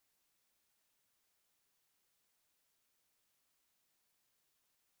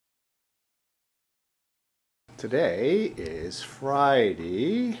Today is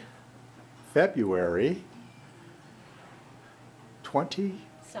Friday, February 26th,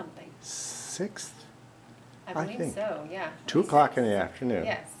 Something. I believe so, yeah. 2 o'clock in the afternoon.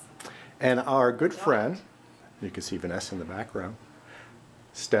 Yes. And our good friend, you can see Vanessa in the background,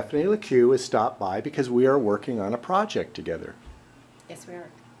 Stephanie LeCue has stopped by because we are working on a project together. Yes, we are.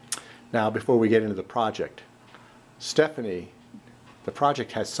 Now, before we get into the project, Stephanie, the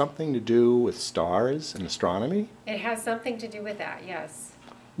project has something to do with stars and astronomy? It has something to do with that, yes.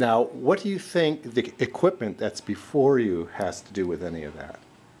 Now, what do you think the equipment that's before you has to do with any of that?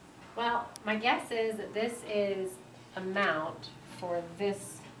 Well, my guess is that this is a mount for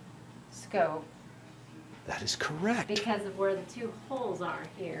this scope That is correct. because of where the two holes are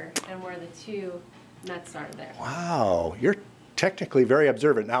here and where the two nuts are there. Wow, you're technically very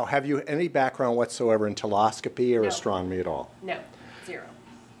observant. Now, have you any background whatsoever in telescopy or No. astronomy at all? No, zero.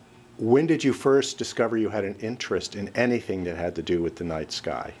 When did you first discover you had an interest in anything that had to do with the night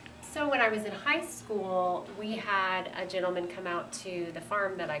sky? So when I was in high school, we had a gentleman come out to the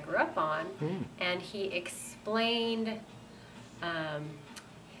farm that I grew up on, and he explained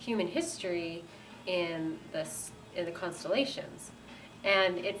human history in the constellations.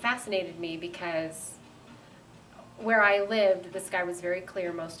 And it fascinated me because where I lived, the sky was very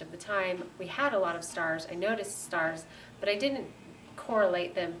clear most of the time. We had a lot of stars. I noticed stars, but I didn't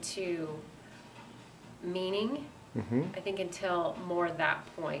correlate them to meaning. I think until more that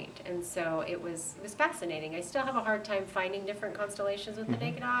point, and so it was fascinating. I still have a hard time finding different constellations with the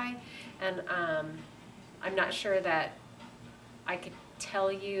naked eye, and I'm not sure that I could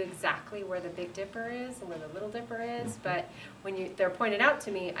tell you exactly where the Big Dipper is and where the Little Dipper is, but when they're pointed out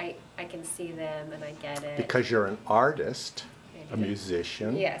to me, I can see them and I get it. Because you're an artist, a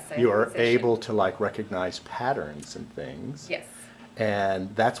musician, Yes, I'm you a are musician. able to like recognize patterns and things. Yes.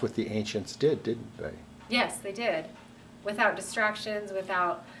 And that's what the ancients did, didn't they? Yes, they did. Without distractions,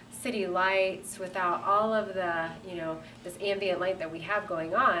 without city lights, without all of the, this ambient light that we have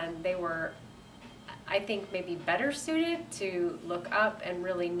going on, they were, I think, maybe better suited to look up and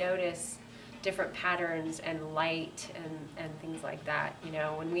really notice different patterns and light and things like that.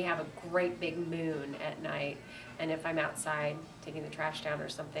 When we have a great big moon at night, and if I'm outside taking the trash down or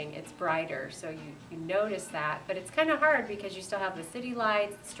something, it's brighter, so you notice that. But it's kind of hard because you still have the city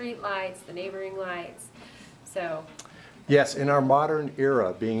lights, the street lights, the neighboring lights. So. Yes, in our modern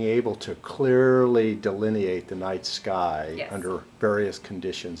era, being able to clearly delineate the night sky under various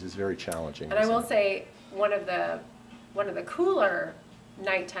conditions is very challenging. And I will say, one of the cooler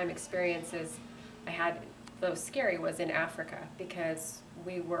nighttime experiences I had, though scary, was in Africa, because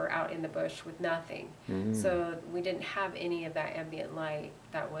we were out in the bush with nothing. So we didn't have any of that ambient light.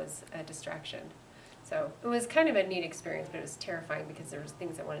 That was a distraction. So it was kind of a neat experience, but it was terrifying because there was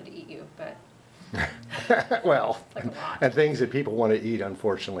things that wanted to eat you, but well, like a lot. And things that people want to eat,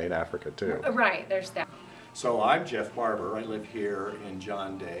 unfortunately, in Africa, too. Right, there's that. So I'm Jeff Barber. I live here in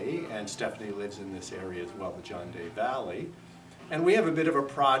John Day, and Stephanie lives in this area as well, the John Day Valley. And we have a bit of a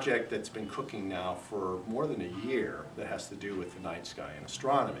project that's been cooking now for more than a year that has to do with the night sky and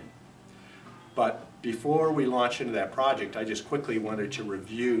astronomy. But before we launch into that project, I just quickly wanted to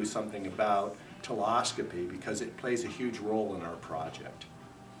review something about telescopy because it plays a huge role in our project.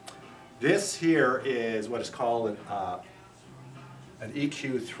 This here is what is called an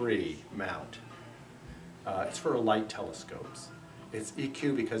EQ3 mount. It's for light telescopes. It's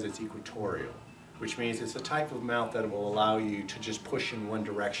EQ because it's equatorial, which means it's a type of mount that will allow you to just push in one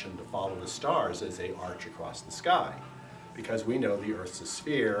direction to follow the stars as they arch across the sky. Because we know the Earth's a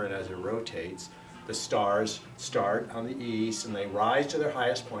sphere, and as it rotates, the stars start on the east and they rise to their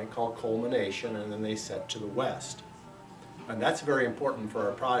highest point called culmination, and then they set to the west. And that's very important for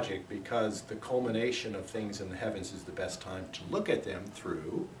our project because the culmination of things in the heavens is the best time to look at them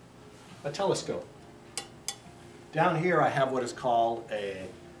through a telescope. Down here I have what is called a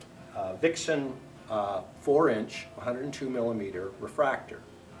Vixen 4-inch, 102 millimeter refractor.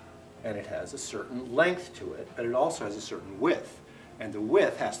 And it has a certain length to it, but it also has a certain width. And the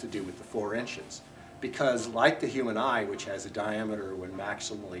width has to do with the 4 inches. Because like the human eye, which has a diameter when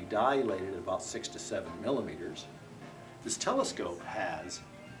maximally dilated at about 6 to 7 millimeters, this telescope has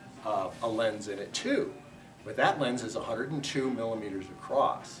a lens in it too. But that lens is 102 millimeters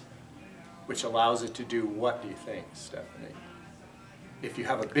across, which allows it to do what, do you think, Stephanie? If you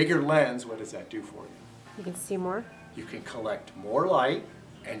have a bigger lens, what does that do for you? You can see more? You can collect more light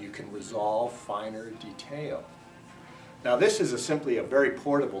and you can resolve finer detail. Now this is simply a very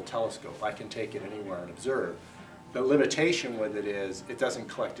portable telescope. I can take it anywhere and observe. The limitation with it is it doesn't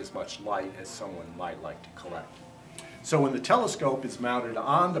collect as much light as someone might like to collect. So when the telescope is mounted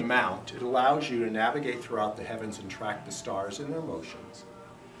on the mount, it allows you to navigate throughout the heavens and track the stars in their motions.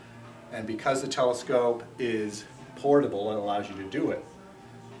 And because the telescope is portable, it allows you to do it.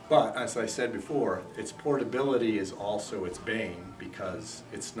 But as I said before, its portability is also its bane because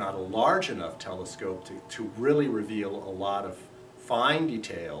it's not a large enough telescope to really reveal a lot of fine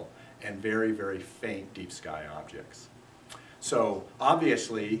detail and very, very faint deep sky objects. So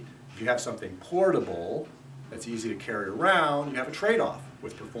obviously, if you have something portable that's easy to carry around, you have a trade-off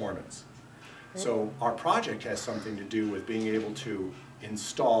with performance. So our project has something to do with being able to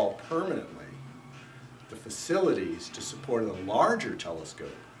install permanently the facilities to support a larger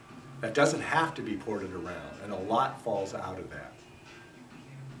telescope that doesn't have to be ported around, and a lot falls out of that.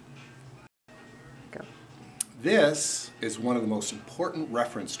 Go. This is one of the most important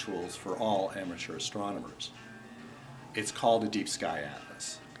reference tools for all amateur astronomers. It's called a Deep Sky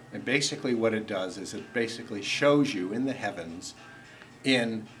Atlas. And basically what it does is it basically shows you in the heavens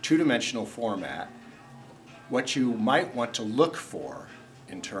in two-dimensional format what you might want to look for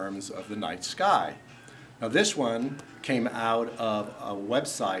in terms of the night sky. Now this one came out of a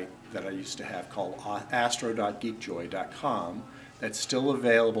website that I used to have called astro.geekjoy.com that's still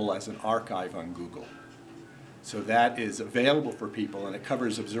available as an archive on Google. So that is available for people, and it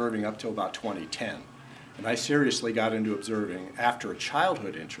covers observing up to about 2010. And I seriously got into observing after a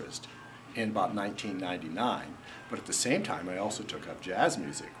childhood interest in about 1999. But at the same time, I also took up jazz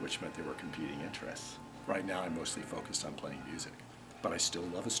music, which meant there were competing interests. Right now, I'm mostly focused on playing music. But I still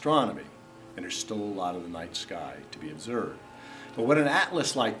love astronomy, and there's still a lot of the night sky to be observed. But what an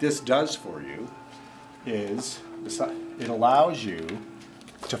atlas like this does for you is it allows you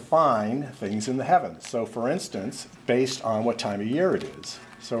to find things in the heavens. So for instance, based on what time of year it is.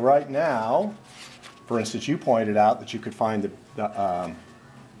 So right now, for instance, you pointed out that you could find that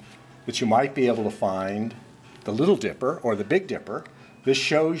you might be able to find the Little Dipper or the Big Dipper. This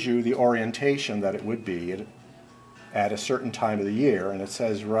shows you the orientation that it would be at a certain time of the year, and it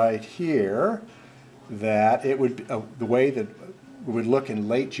says right here that it would the way that it would look in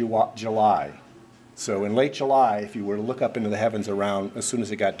late July. So in late July, if you were to look up into the heavens around as soon as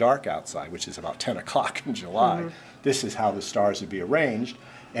it got dark outside, which is about 10 o'clock in July, this is how the stars would be arranged,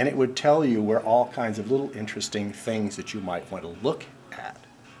 and it would tell you where all kinds of little interesting things that you might want to look at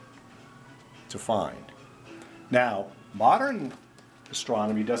to find. Now, modern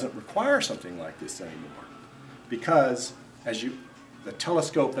astronomy doesn't require something like this anymore because the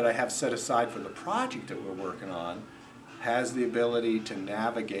telescope that I have set aside for the project that we're working on has the ability to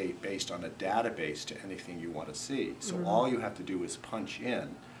navigate based on a database to anything you want to see. So all you have to do is punch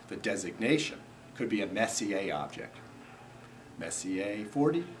in the designation. Could be a Messier object. Messier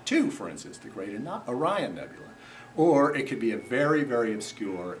 42, for instance, the Great Orion Nebula. Or it could be a very, very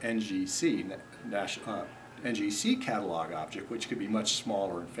obscure NGC catalog object, which could be much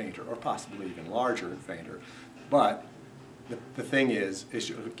smaller and fainter, or possibly even larger and fainter. But the thing is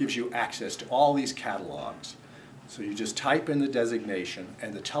it gives you access to all these catalogs. So you just type in the designation,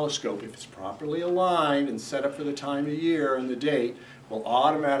 and the telescope, if it's properly aligned and set up for the time of year and the date, will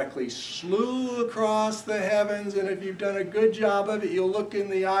automatically slew across the heavens, and if you've done a good job of it, you'll look in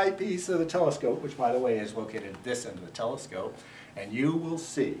the eyepiece of the telescope, which by the way is located at this end of the telescope, and you will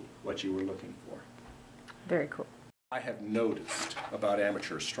see what you were looking for. Very cool. I have noticed about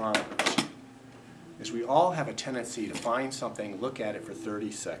amateur astronomers is we all have a tendency to find something, look at it for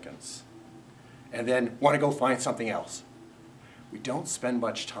 30 seconds, and then want to go find something else. We don't spend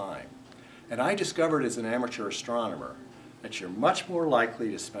much time. And I discovered as an amateur astronomer that you're much more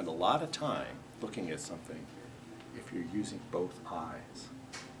likely to spend a lot of time looking at something if you're using both eyes.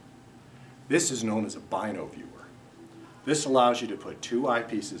 This is known as a bino viewer. This allows you to put two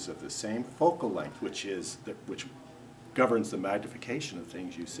eyepieces of the same focal length, which governs the magnification of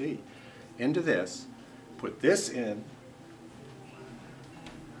things you see, into this, put this in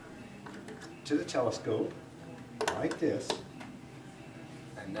to the telescope, like this,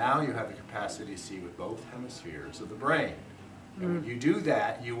 and now you have the capacity to see with both hemispheres of the brain. And when you do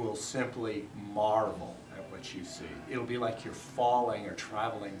that, you will simply marvel at what you see. It'll be like you're falling or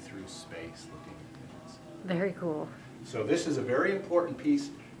traveling through space looking at things. Very cool. So this is a very important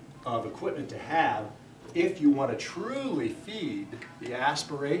piece of equipment to have if you want to truly feed the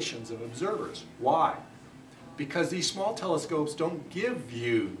aspirations of observers. Why? Because these small telescopes don't give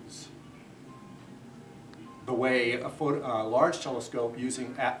views the way a large telescope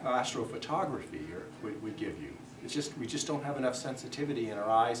using astrophotography would give you. It's just, we just don't have enough sensitivity in our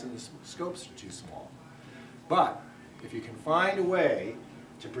eyes, and the scopes are too small. But if you can find a way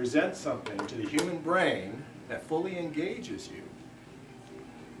to present something to the human brain that fully engages you,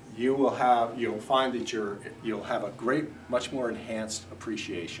 you'll find that you'll have a much more enhanced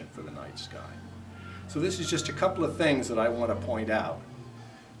appreciation for the night sky. So this is just a couple of things that I want to point out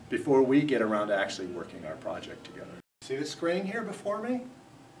before we get around to actually working our project together. See the screen here before me?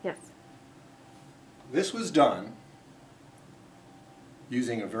 Yes. This was done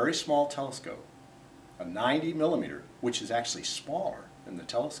using a very small telescope, a 90 millimeter, which is actually smaller than the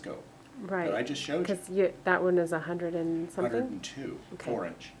telescope that I just showed you. Because that one is 100 and something? 102, Okay.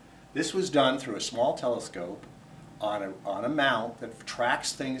 4-inch. This was done through a small telescope on a mount that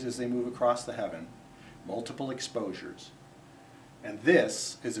tracks things as they move across the heaven, multiple exposures. And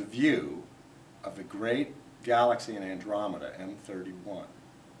this is a view of the great galaxy in Andromeda, M31.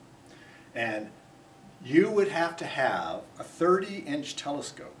 And you would have to have a 30-inch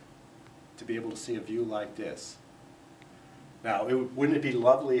telescope to be able to see a view like this. Now, wouldn't it be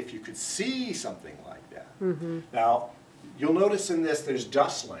lovely if you could see something like that? Mm-hmm. Now, you'll notice in this there's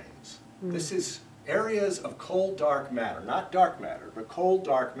dust lanes. Mm. This is areas of cold dark matter, not dark matter, but cold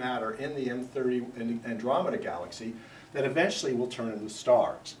dark matter in the M30 Andromeda galaxy that eventually will turn into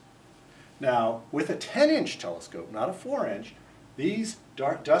stars. Now, with a 10-inch telescope, not a 4-inch, these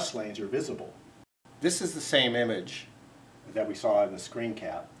dark dust lanes are visible. This is the same image that we saw in the screen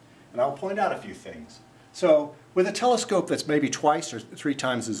cap, and I'll point out a few things. So, with a telescope that's maybe twice or 3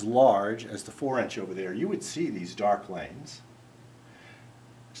 times as large as the 4-inch over there, you would see these dark lanes.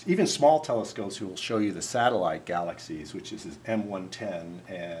 Even small telescopes will show you the satellite galaxies, which is M110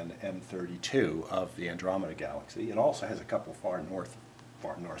 and M32 of the Andromeda galaxy. It also has a couple far north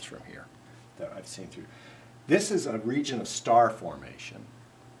from here that I've seen through. This is a region of star formation,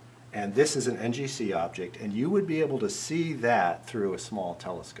 and this is an NGC object, and you would be able to see that through a small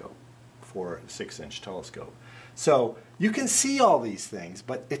telescope, for a 6-inch telescope. So you can see all these things,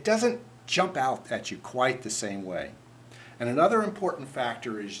 but it doesn't jump out at you quite the same way. And another important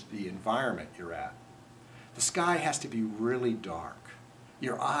factor is the environment you're at. The sky has to be really dark.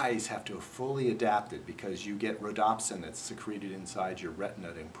 Your eyes have to have fully adapted because you get rhodopsin that's secreted inside your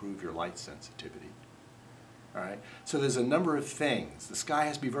retina to improve your light sensitivity. All right? So there's a number of things. The sky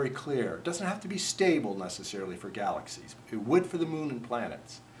has to be very clear. It doesn't have to be stable necessarily for galaxies. It would for the moon and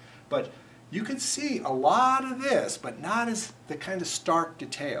planets. But you can see a lot of this, but not as the kind of stark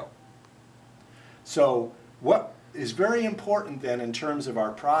detail. So what is very important then in terms of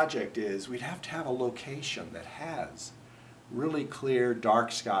our project is we'd have to have a location that has really clear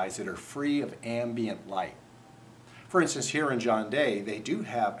dark skies that are free of ambient light. For instance, here in John Day, they do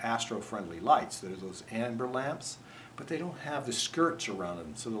have astro-friendly lights. That are those amber lamps, but they don't have the skirts around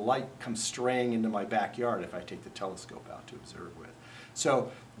them, so the light comes straying into my backyard if I take the telescope out to observe with.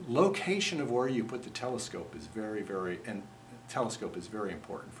 So location of where you put the telescope is very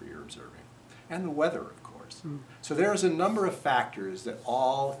important for your observing. And the weather, of course. Mm. So there's a number of factors that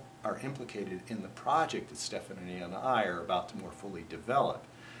all are implicated in the project that Stephanie and I are about to more fully develop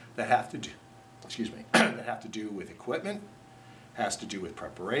that have to do, that have to do with equipment, has to do with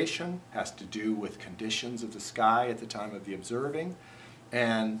preparation, has to do with conditions of the sky at the time of the observing,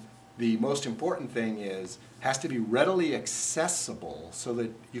 and the most important thing is has to be readily accessible so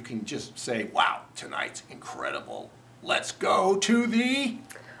that you can just say, wow, tonight's incredible. Let's go to the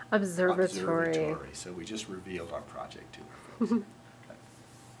observatory. So we just revealed our project to our folks.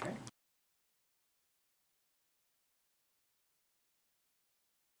 Okay.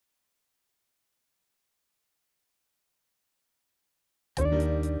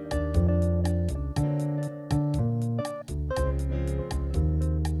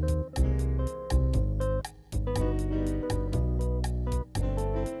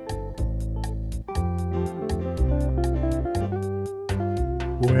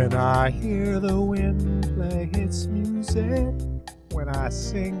 When I hear the wind play its music, when I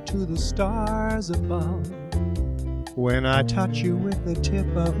sing to the stars above, when I touch you with the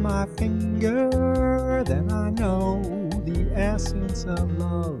tip of my finger, then I know the essence of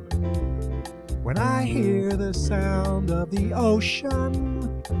love. When I hear the sound of the ocean,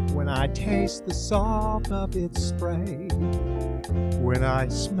 when I taste the salt of its spray, when I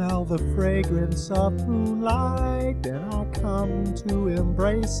smell the fragrance of moonlight, then I come to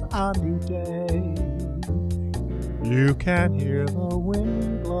embrace a new day. You can hear the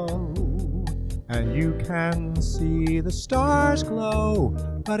wind blow, and you can see the stars glow,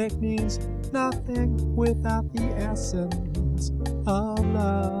 but it means nothing without the essence of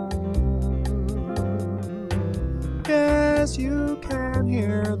love. Yes, you can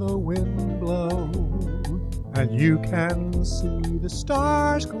hear the wind blow, and you can see the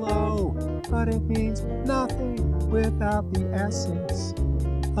stars glow, but it means nothing without the essence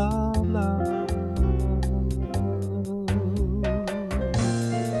of love.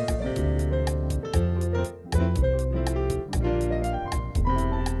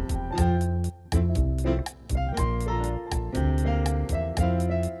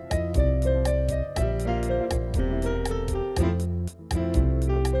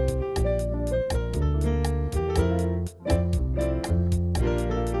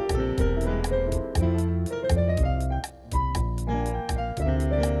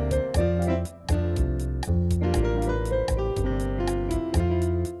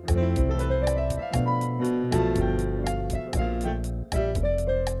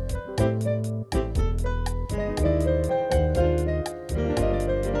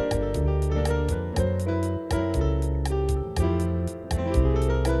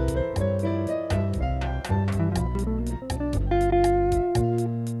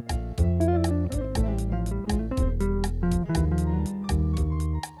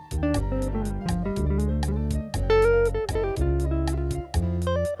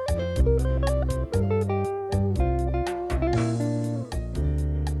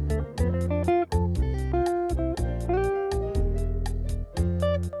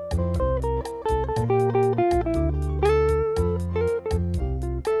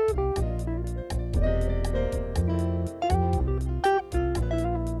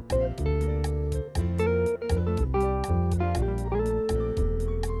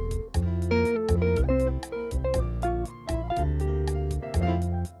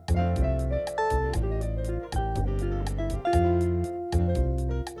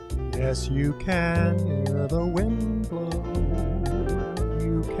 Yes, you can hear the wind blow.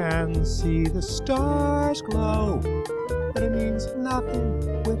 You can see the stars glow. But it means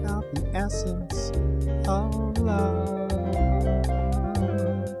nothing without the essence of love.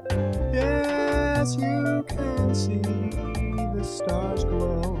 Yes, you can see the stars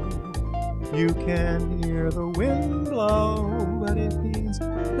glow. You can hear the wind blow. But it means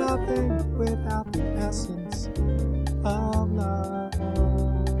nothing without the essence of love.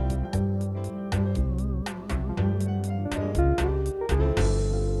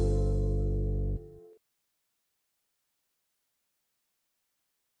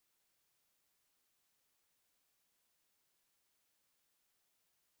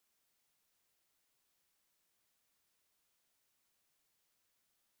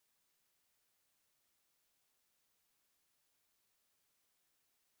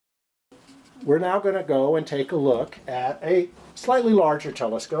 We're now going to go and take a look at a slightly larger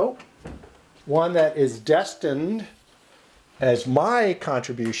telescope, one that is destined as my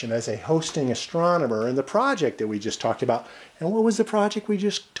contribution as a hosting astronomer in the project that we just talked about. And what was the project we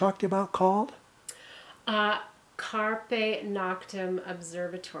just talked about called? Carpe Noctem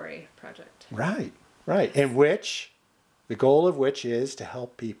Observatory project. Right, right. In which, the goal of which is to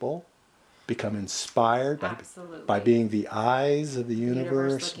help people become inspired by being the eyes of the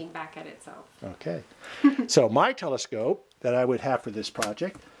universe. Looking back at itself. Okay. So my telescope that I would have for this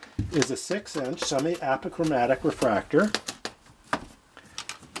project is a 6-inch semi-apochromatic refractor,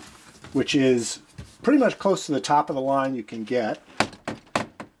 which is pretty much close to the top of the line you can get.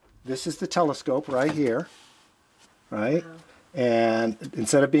 This is the telescope right here, right? Wow. And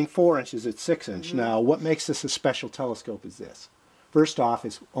instead of being 4 inches, it's 6-inch. Mm-hmm. Now, what makes this a special telescope is this. First off,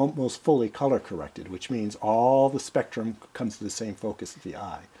 it's almost fully color corrected, which means all the spectrum comes to the same focus of the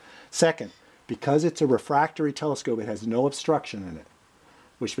eye. Second, because it's a refractory telescope, it has no obstruction in it,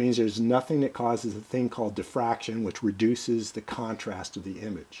 which means there's nothing that causes a thing called diffraction, which reduces the contrast of the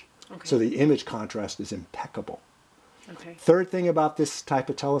image. Okay. So the image contrast is impeccable. Okay. Third thing about this type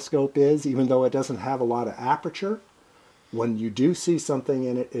of telescope is, even though it doesn't have a lot of aperture, when you do see something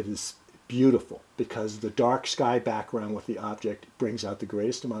in it, it is beautiful because the dark sky background with the object brings out the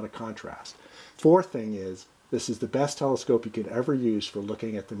greatest amount of contrast. Fourth thing is, this is the best telescope you could ever use for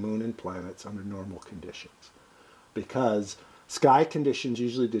looking at the moon and planets under normal conditions, because sky conditions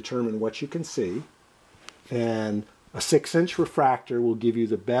usually determine what you can see, and a 6-inch refractor will give you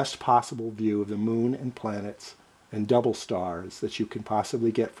the best possible view of the moon and planets and double stars that you can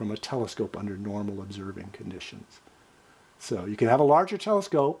possibly get from a telescope under normal observing conditions. So you can have a larger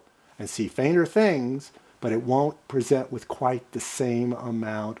telescope and see fainter things, but it won't present with quite the same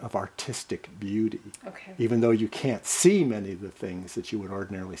amount of artistic beauty, even though you can't see many of the things that you would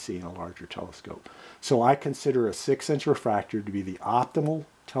ordinarily see in a larger telescope. So I consider a 6-inch refractor to be the optimal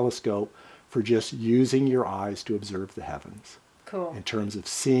telescope for just using your eyes to observe the heavens. Cool. In terms of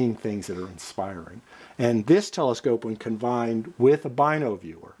seeing things that are inspiring. And this telescope, when combined with a bino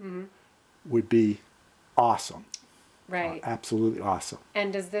viewer, would be awesome. Right. Absolutely awesome.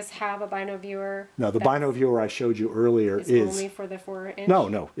 And does this have a bino viewer? No, the bino viewer I showed you earlier is only for the 4-inch?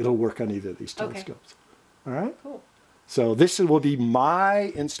 No, it'll work on either of these telescopes. Okay. All right? Cool. So this will be my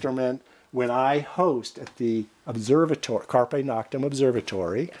instrument when I host at the observatory, Carpe Noctem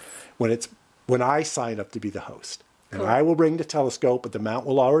Observatory, yes. when I sign up to be the host. And I will bring the telescope, but the mount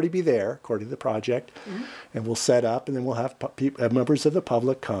will already be there, according to the project, and we'll set up, and then we'll have members of the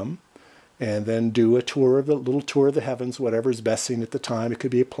public come and then do a tour of the little tour of the heavens, whatever's best seen at the time. It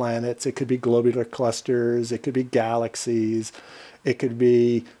could be planets, it could be globular clusters, it could be galaxies, it could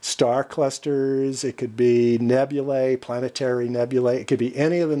be star clusters, it could be nebulae, planetary nebulae. It could be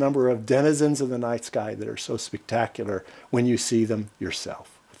any of the number of denizens of the night sky that are so spectacular when you see them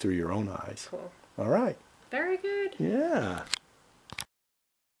yourself through your own eyes. Cool. All right. Very good. Yeah.